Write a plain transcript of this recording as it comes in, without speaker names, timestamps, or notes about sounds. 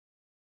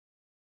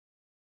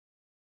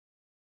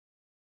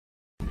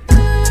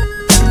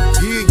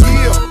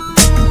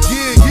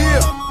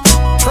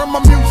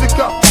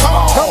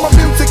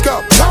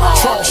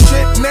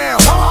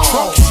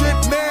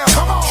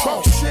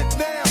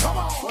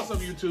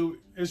YouTube?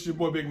 It's your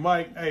boy Big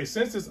Mike. Hey,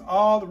 since it's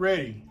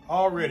already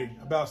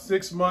about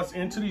 6 months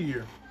into the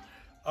year,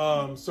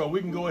 so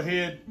we can go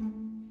ahead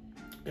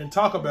and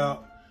talk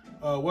about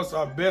what's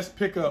our best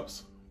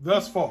pickups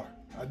thus far.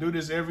 I do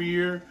this every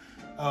year.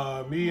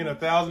 Me and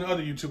 1,000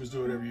 other YouTubers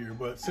do it every year.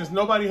 But since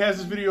nobody has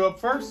this video up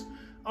first,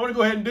 I'm gonna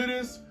go ahead and do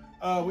this.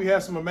 We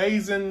have some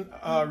amazing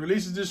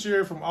releases this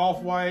year from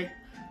Off-White,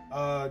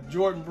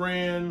 Jordan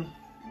Brand,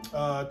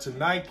 to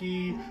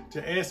Nike,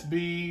 to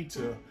SB,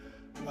 to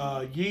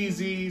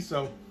Yeezy.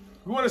 So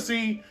we want to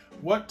see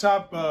what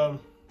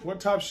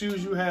top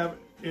shoes you have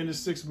in the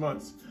 6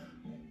 months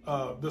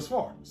thus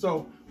far.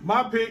 So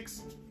my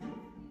picks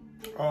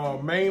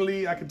are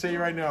mainly, I can tell you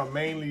right now,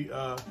 mainly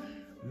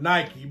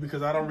Nike,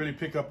 because I don't really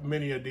pick up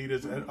many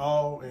Adidas at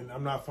all, and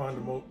I'm not fond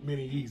of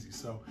many Yeezys.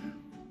 So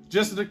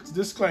just a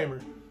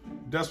disclaimer,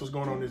 that's what's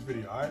going on in this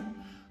video, all right?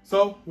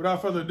 So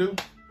without further ado,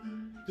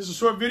 this is a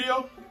short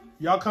video.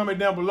 Y'all comment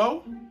down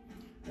below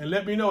and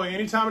let me know at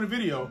any time in the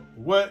video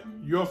what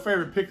your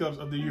favorite pickups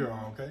of the year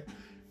are, okay?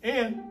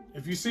 And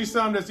if you see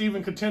something that's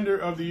even contender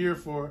of the year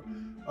for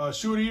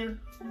shoe of the year,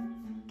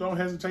 don't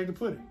hesitate to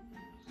put it,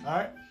 all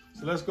right?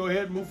 So let's go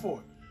ahead and move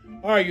forward.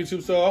 All right,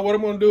 YouTube, so what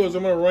I'm gonna do is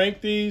I'm gonna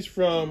rank these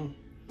from,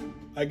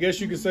 I guess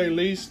you could say,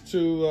 least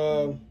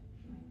to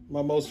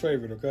my most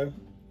favorite, okay?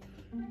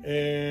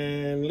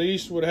 And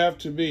least would have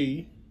to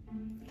be,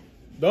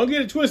 don't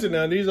get it twisted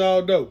now, these are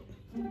all dope.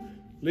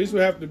 Least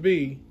would have to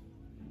be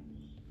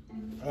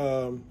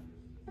the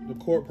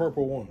Court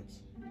Purple ones,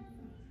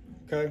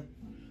 okay?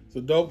 It's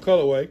a dope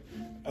colorway.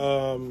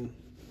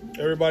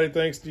 Everybody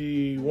thinks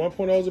the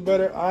 1.0s are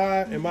better.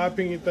 I, in my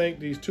opinion, think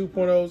these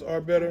 2.0s are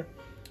better.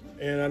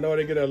 And I know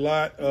they get a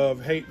lot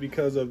of hate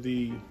because of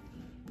the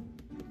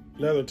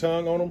leather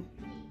tongue on them.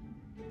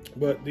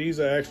 But these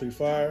are actually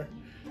fire.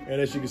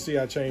 And as you can see,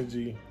 I changed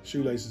the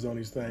shoelaces on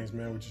these things,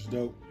 man, which is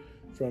dope.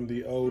 From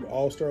the old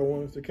All-Star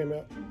ones that came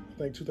out, I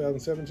think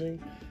 2017.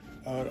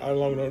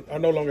 I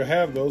no longer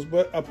have those,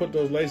 but I put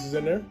those laces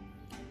in there.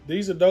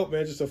 These are dope,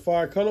 man. Just a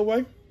fire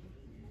colorway.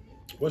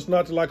 What's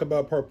not to like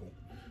about purple?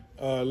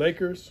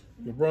 Lakers,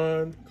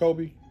 LeBron,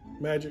 Kobe,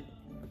 Magic.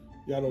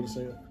 Y'all know the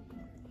saying.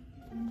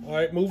 All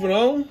right, moving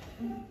on.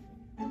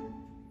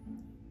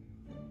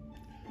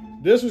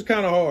 This was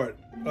kind of hard.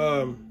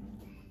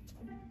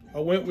 I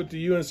went with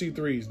the UNC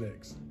 3s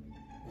next.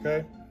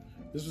 Okay,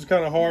 this was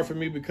kind of hard for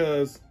me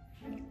because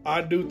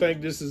I do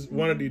think this is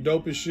one of the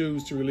dopest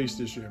shoes to release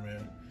this year,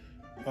 man.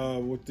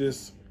 With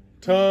this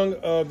tongue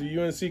of the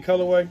UNC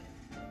colorway.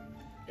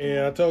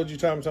 And I told you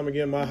time and time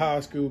again, my high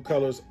school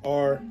colors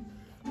are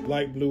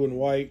light blue and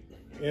white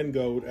and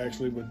gold,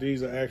 actually. But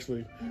these are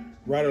actually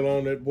right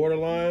along that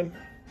borderline.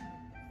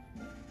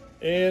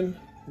 And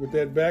with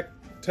that back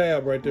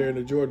tab right there in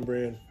the Jordan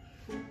Brand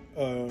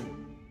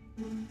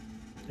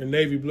in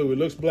navy blue. It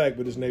looks black,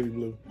 but it's navy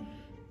blue.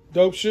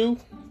 Dope shoe.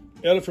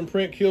 Elephant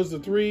print kills the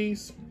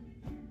 3s.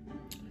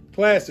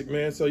 Classic,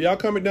 man. So y'all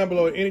comment down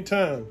below at any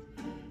time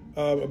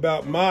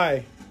about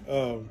my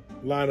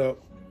lineup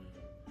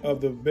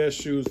of the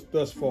best shoes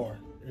thus far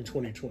in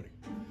 2020.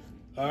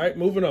 All right,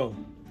 moving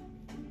on.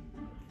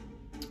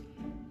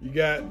 You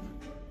got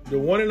the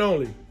one and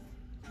only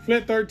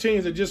Flint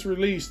 13s that just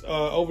released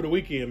over the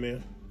weekend,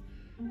 man.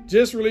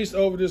 Just released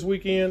over this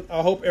weekend.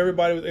 I hope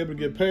everybody was able to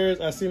get pairs.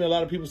 I've seen a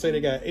lot of people say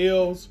they got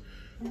L's.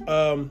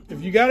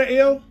 If you got an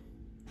L,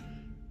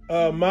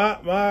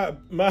 my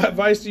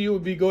advice to you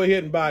would be go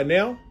ahead and buy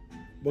now,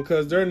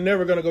 because they're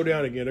never going to go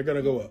down again. They're going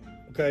to go up,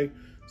 okay?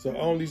 So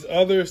on these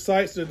other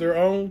sites that they're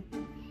on,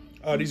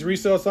 these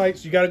resale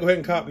sites, you got to go ahead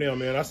and cop now,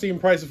 man. I've seen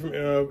prices from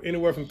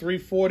anywhere from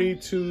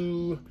 $340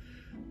 to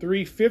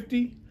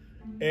 $350,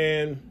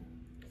 and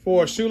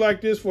for a shoe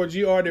like this, for a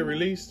GR they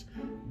released,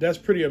 that's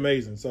pretty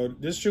amazing. So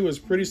this shoe is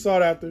pretty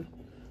sought after.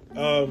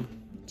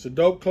 It's a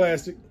dope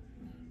classic.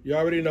 You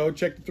already know.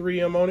 Check the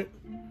 3M on it.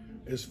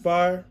 It's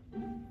fire.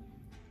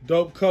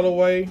 Dope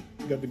colorway.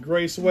 Got the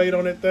gray suede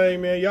on that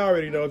thing, man. Y'all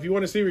already know. If you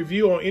want to see a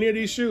review on any of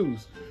these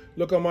shoes,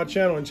 look on my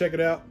channel and check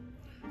it out.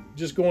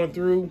 Just going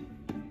through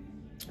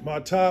my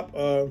top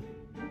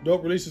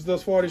dope releases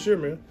thus far this year,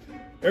 man.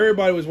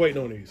 Everybody was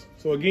waiting on these.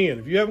 So again,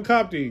 if you haven't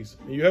copped these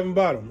and you haven't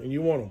bought them and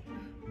you want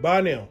them,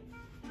 buy now.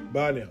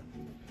 Buy now.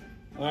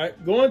 All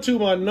right, going to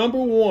my number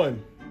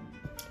one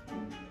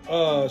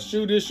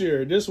shoe this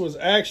year. This was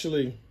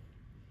actually,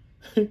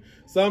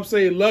 some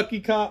say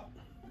lucky cop.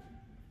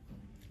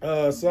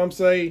 Some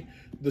say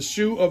the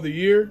shoe of the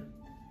year.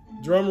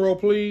 Drum roll,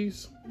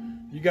 please.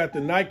 You got the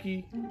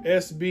Nike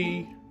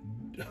SB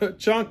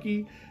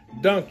Chunky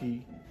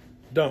Dunky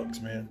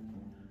Dunks, man.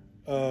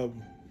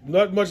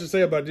 Not much to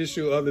say about this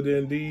shoe other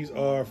than these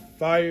are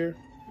fire.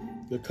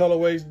 The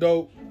colorway's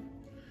dope.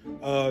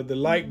 The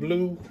light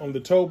blue on the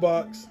toe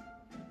box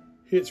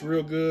hits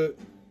real good.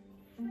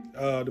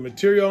 The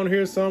material on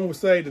here, some would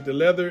say that the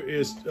leather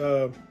is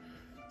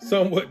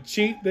somewhat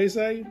cheap, they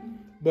say.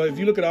 But if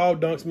you look at all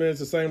Dunks, man, it's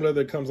the same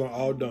leather that comes on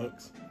all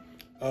Dunks.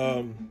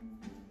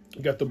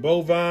 You got the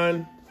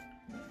bovine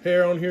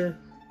hair on here,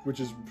 which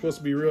is supposed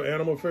to be real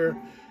animal fur.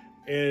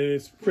 And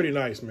it's pretty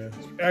nice, man.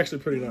 It's actually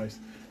pretty nice.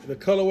 The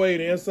colorway,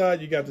 the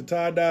inside, you got the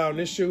tie-dye on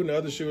this shoe, and the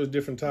other shoe is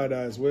different tie-dye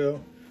as well.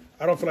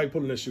 I don't feel like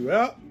pulling this shoe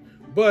out,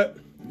 but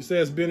it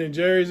says Ben &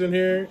 Jerry's in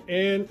here,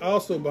 and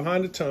also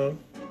behind the tongue,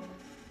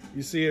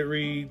 you see it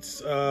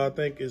reads, I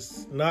think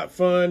it's not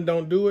fun,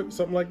 don't do it,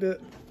 something like that,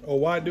 or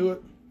why do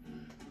it.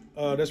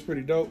 That's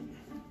pretty dope.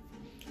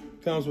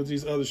 Comes with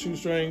these other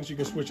shoestrings. You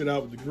can switch it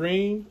out with the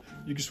green.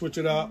 You can switch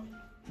it out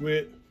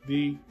with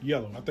the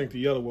yellow. I think the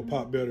yellow will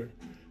pop better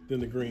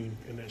than the green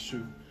in that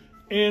shoe.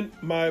 In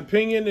my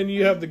opinion, and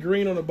you have the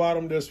green on the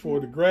bottom that's for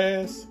the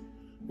grass,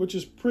 which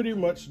is pretty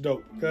much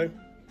dope, okay?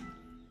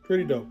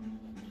 Pretty dope.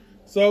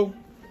 So,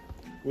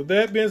 with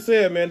that being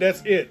said, man,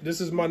 that's it.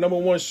 This is my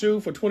 #1 shoe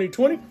for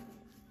 2020.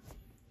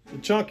 The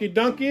Chunky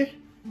Dunky,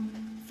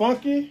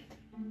 Funky,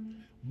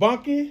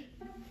 Bunky,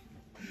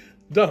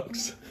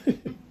 Dunks.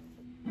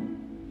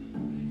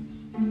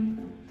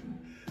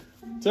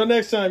 Till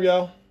next time,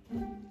 y'all.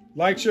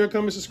 Like, share,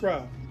 comment,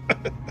 subscribe.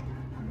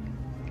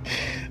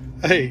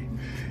 Hey,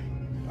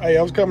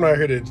 I was coming out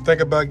here to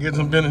think about getting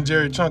some Ben &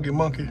 Jerry Chunky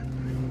Monkey.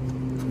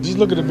 Just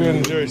look at the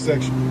Ben & Jerry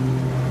section.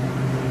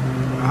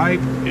 The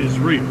hype is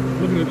real.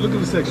 Look at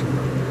the section,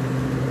 bro.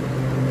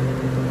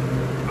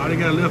 All they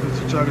got left is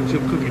a chocolate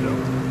chip cookie dough.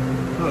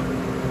 Look,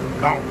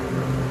 gone.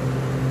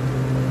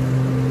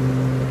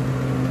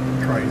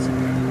 Crazy,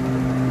 man.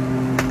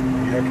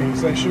 Yeah, can you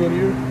say sure to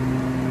you?